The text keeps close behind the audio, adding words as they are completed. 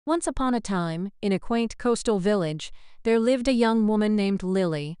Once upon a time, in a quaint coastal village, there lived a young woman named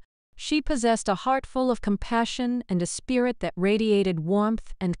Lily. She possessed a heart full of compassion and a spirit that radiated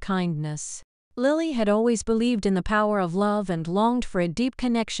warmth and kindness. Lily had always believed in the power of love and longed for a deep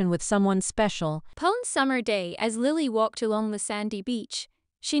connection with someone special. One summer day, as Lily walked along the sandy beach,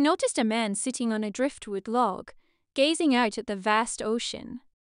 she noticed a man sitting on a driftwood log, gazing out at the vast ocean.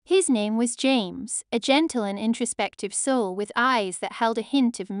 His name was James, a gentle and introspective soul with eyes that held a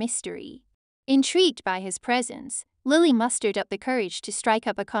hint of mystery. Intrigued by his presence, Lily mustered up the courage to strike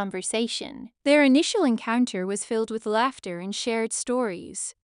up a conversation. Their initial encounter was filled with laughter and shared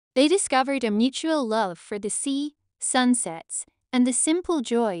stories. They discovered a mutual love for the sea, sunsets, and the simple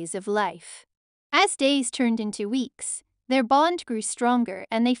joys of life. As days turned into weeks, their bond grew stronger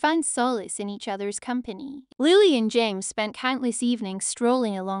and they found solace in each other's company. Lily and James spent countless evenings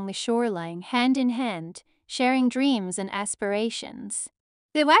strolling along the shoreline hand in hand, sharing dreams and aspirations.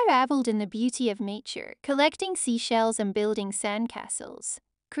 They reveled in the beauty of nature, collecting seashells and building sandcastles,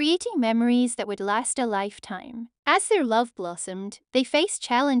 creating memories that would last a lifetime. As their love blossomed, they faced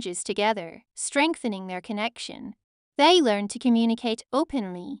challenges together, strengthening their connection. They learned to communicate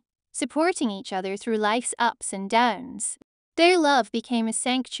openly, supporting each other through life's ups and downs. Their love became a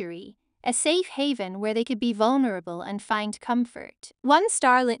sanctuary, a safe haven where they could be vulnerable and find comfort. One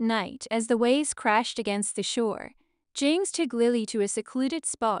starlit night, as the waves crashed against the shore, James took Lily to a secluded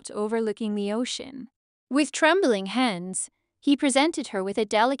spot overlooking the ocean. With trembling hands, he presented her with a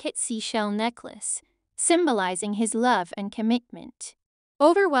delicate seashell necklace, symbolizing his love and commitment.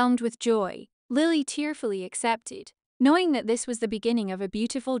 Overwhelmed with joy, Lily tearfully accepted, knowing that this was the beginning of a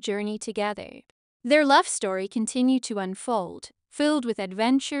beautiful journey together. Their love story continued to unfold, filled with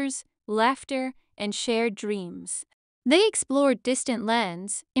adventures, laughter, and shared dreams. They explored distant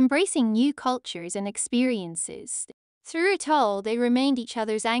lands, embracing new cultures and experiences. Through it all, they remained each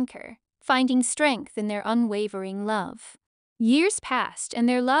other's anchor, finding strength in their unwavering love. Years passed, and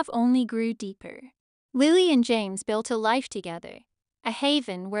their love only grew deeper. Lily and James built a life together, a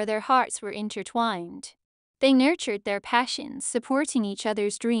haven where their hearts were intertwined. They nurtured their passions, supporting each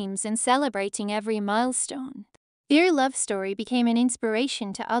other's dreams and celebrating every milestone. Their love story became an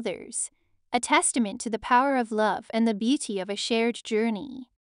inspiration to others, a testament to the power of love and the beauty of a shared journey.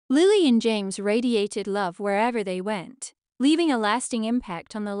 Lily and James radiated love wherever they went, leaving a lasting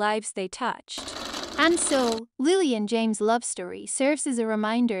impact on the lives they touched. And so, Lily and James' love story serves as a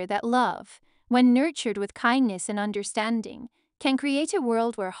reminder that love, when nurtured with kindness and understanding, can create a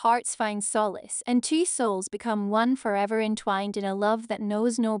world where hearts find solace and two souls become one, forever entwined in a love that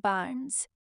knows no bounds.